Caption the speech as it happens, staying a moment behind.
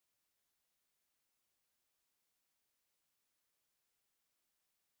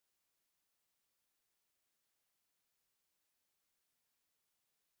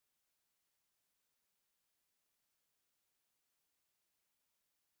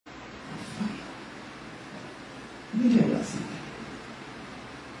me tell you something.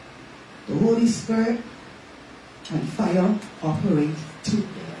 The Holy Spirit and fire operate together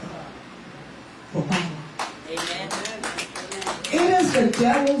for power. Amen. It is the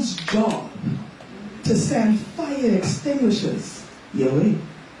devil's job to send fire extinguishers your way.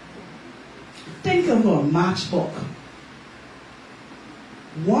 Think of a matchbook.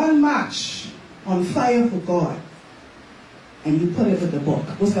 One match on fire for God, and you put it with the book.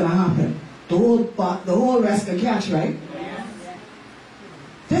 What's going to happen? The whole rest can catch, right? Yes.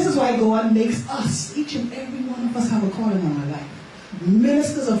 This is why God makes us, each and every one of us, have a calling on our life.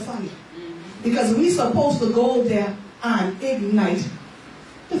 Ministers of fire. Because we're supposed to go there and ignite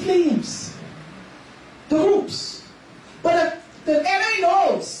the flames, the groups. But the enemy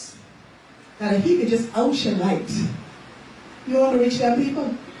knows that if he could just outshine light, you want to reach them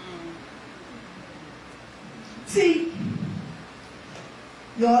people? See,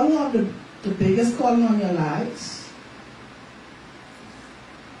 you all who have the biggest calling on your lives,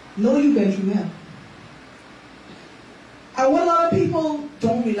 know you've been through hell. And what a lot of people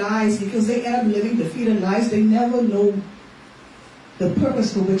don't realize, because they end up living defeated lives, they never know the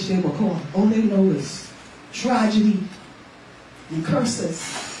purpose for which they were called. All they know is tragedy and curses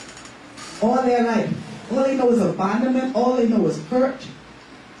all their life. All they know is abandonment. All they know is hurt.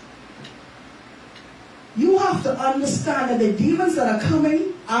 You have to understand that the demons that are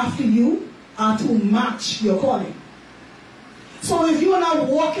coming after you are to match your calling. So if you are not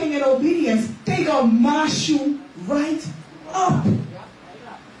walking in obedience, they gonna mash you right up.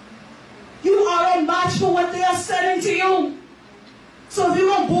 You are a match for what they are sending to you. So if you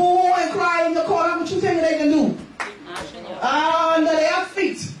don't boo and cry in the corner, what you think they can do? Under their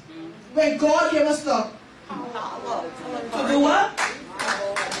feet. When God gave us the to do what?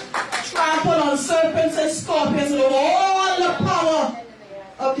 Trample on serpents and scorpions with all the power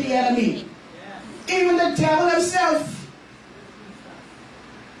of the enemy. Even the devil himself.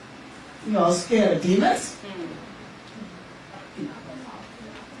 You all scared of demons?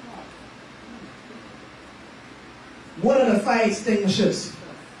 What are the fire extinguishers?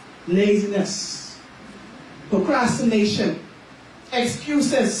 Laziness, procrastination,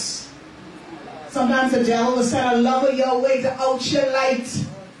 excuses. Sometimes the devil will send a lover your way to outshine light.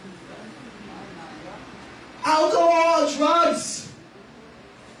 Alcohol, drugs.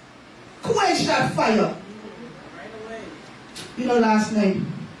 Quench that fire. You know, last night,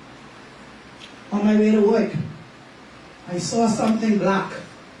 on my way to work, I saw something black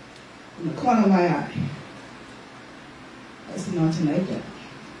in the corner of my eye. I said, not tonight then.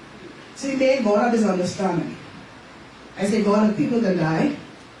 See, me and God have this understanding. I say, God, if people can die,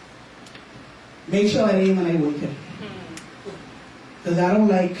 make sure it ain't when I wake up. Because I don't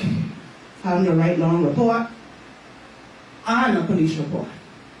like having to write long report and a police report.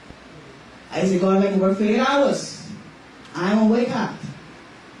 I say, God, I can work for 8 hours. I don't wake up.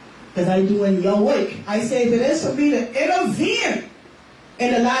 Because I do in your work. I say, if it is for me to intervene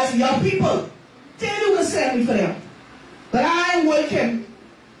in the lives of your people, then you can send me for them. But I ain't working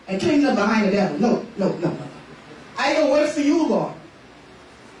and cleaning up behind the devil. No, no, no, no. I can work for you, God.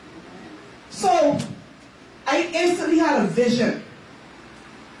 So, I instantly had a vision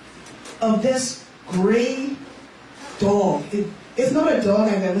of this gray dog. It's not a dog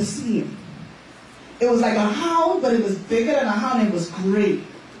I've ever seen. It was like a hound, but it was bigger than a hound and it was gray.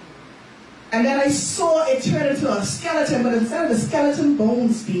 And then I saw it turn into a skeleton, but instead of the skeleton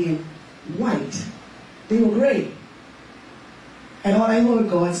bones being white, they were gray. And all I heard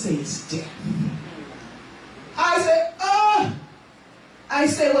God say is death. I said, oh! I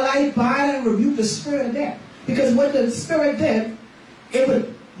said, well, I bind and rebuke the spirit of death. Because what the spirit did, it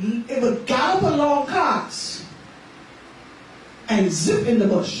would gallop along cars and zip in the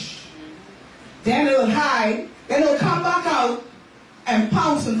bush. Then it would hide, then it would come back out and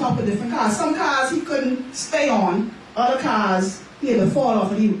pounce on top of different cars. Some cars he couldn't stay on, other cars he had to fall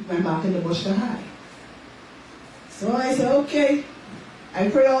off and he went back in the bush to hide. So I said, okay, I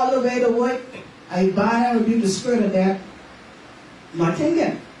pray all the way to work. I bind and rebuke the spirit of death. Not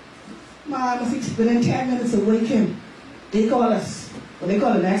thinking. Mom, within 10 minutes of waking, they call us. Well, they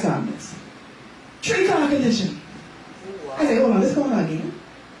call the next ambulance. 3-car condition. I said, hold on, what's going on again?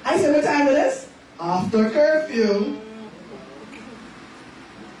 I said, what time it is? After curfew.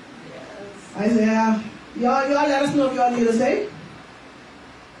 I said, yeah, y'all let us know if y'all need us, eh?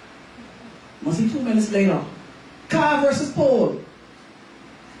 Must be 2 minutes later. Car versus pole.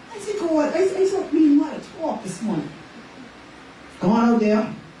 I said, God, I said, me want to talk this morning. Gone out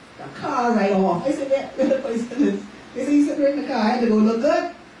there, the car right off. I said, where the person is? They said, he said, right in the car. I had to go, look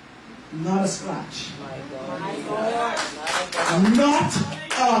good? Not a scratch. My God. Not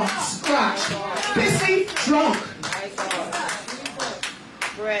a scratch. pissy drunk. My God.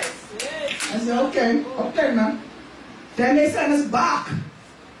 Press. I said, okay, man. Then they sent us back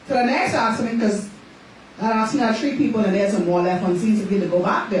to the next accident because I accident had 3 people and there's some more left on scene, so we had to go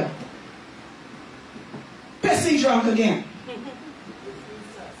back there. Pissy drunk again.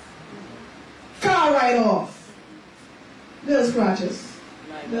 Car right off. Little scratches.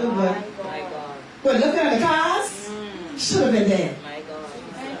 Little bit. My God. But looking at the cars, should have been dead. My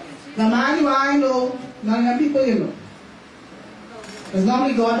God. Now mind you, I know none of them people you know. Because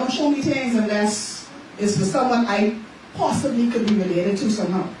normally God don't show me things unless it's for someone I possibly could be related to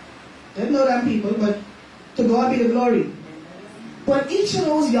somehow. Didn't know them people, but to God be the glory. But each of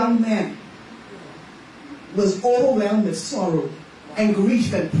those young men was overwhelmed with sorrow and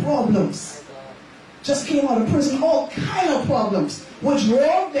grief and problems. Just came out of prison, all kind of problems, which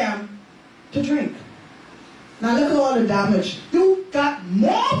drove them to drink. Now look at all the damage. You got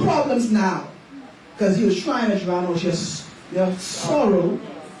more problems now because you was trying to drown out your sorrow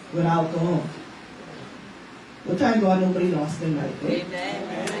with alcohol. But thank God nobody lost their life. Eh?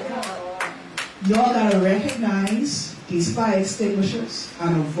 Amen. Y'all got to recognize these fire extinguishers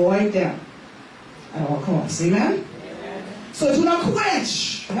and avoid them at all costs. Amen? So do not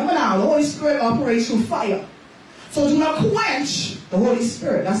quench. Remember now, the Holy Spirit operates through fire. So do not quench the Holy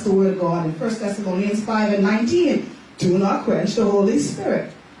Spirit. That's the word of God in 1 Thessalonians 5:19. Do not quench the Holy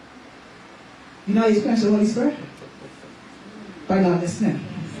Spirit. You know how you quench the Holy Spirit? By not listening.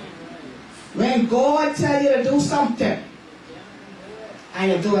 When God tells you to do something,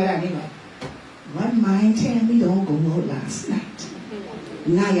 and you do it anyway. One mind tell me don't go out last night.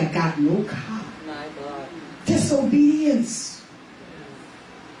 Now you got no car. My God. Disobedience.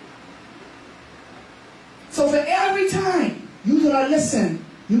 So for every time you do not listen,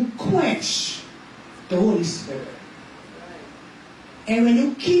 you quench the Holy Spirit. And when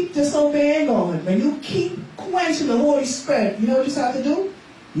you keep disobeying God, when you keep quenching the Holy Spirit, you know what you have to do?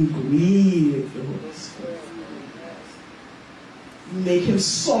 You grieve the Holy Spirit. You make him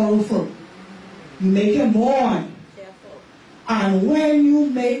sorrowful. You make him mourn. And when you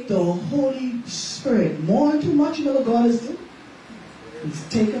make the Holy Spirit mourn too much, you know what God is doing? He's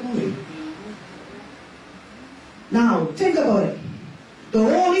taken away. Now, think about it. The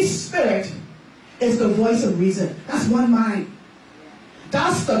Holy Spirit is the voice of reason. That's one mind.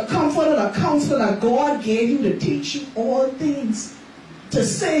 That's the comforter, the counselor that God gave you to teach you all things. To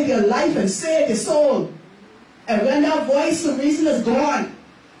save your life and save your soul. And when that voice of reason is gone,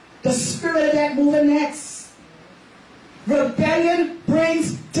 the spirit of that moving next. Rebellion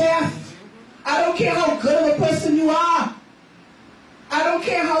brings death. I don't care how good of a person you are. I don't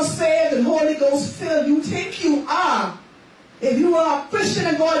care how saved and Holy Ghost filled you think you are. If you are a Christian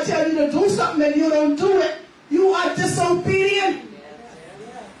and God tells you to do something and you don't do it, you are disobedient.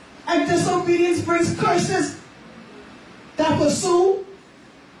 And disobedience brings curses that pursue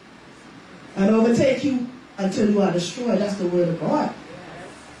and overtake you until you are destroyed. That's the word of God.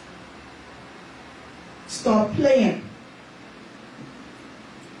 Stop playing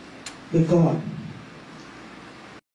with God.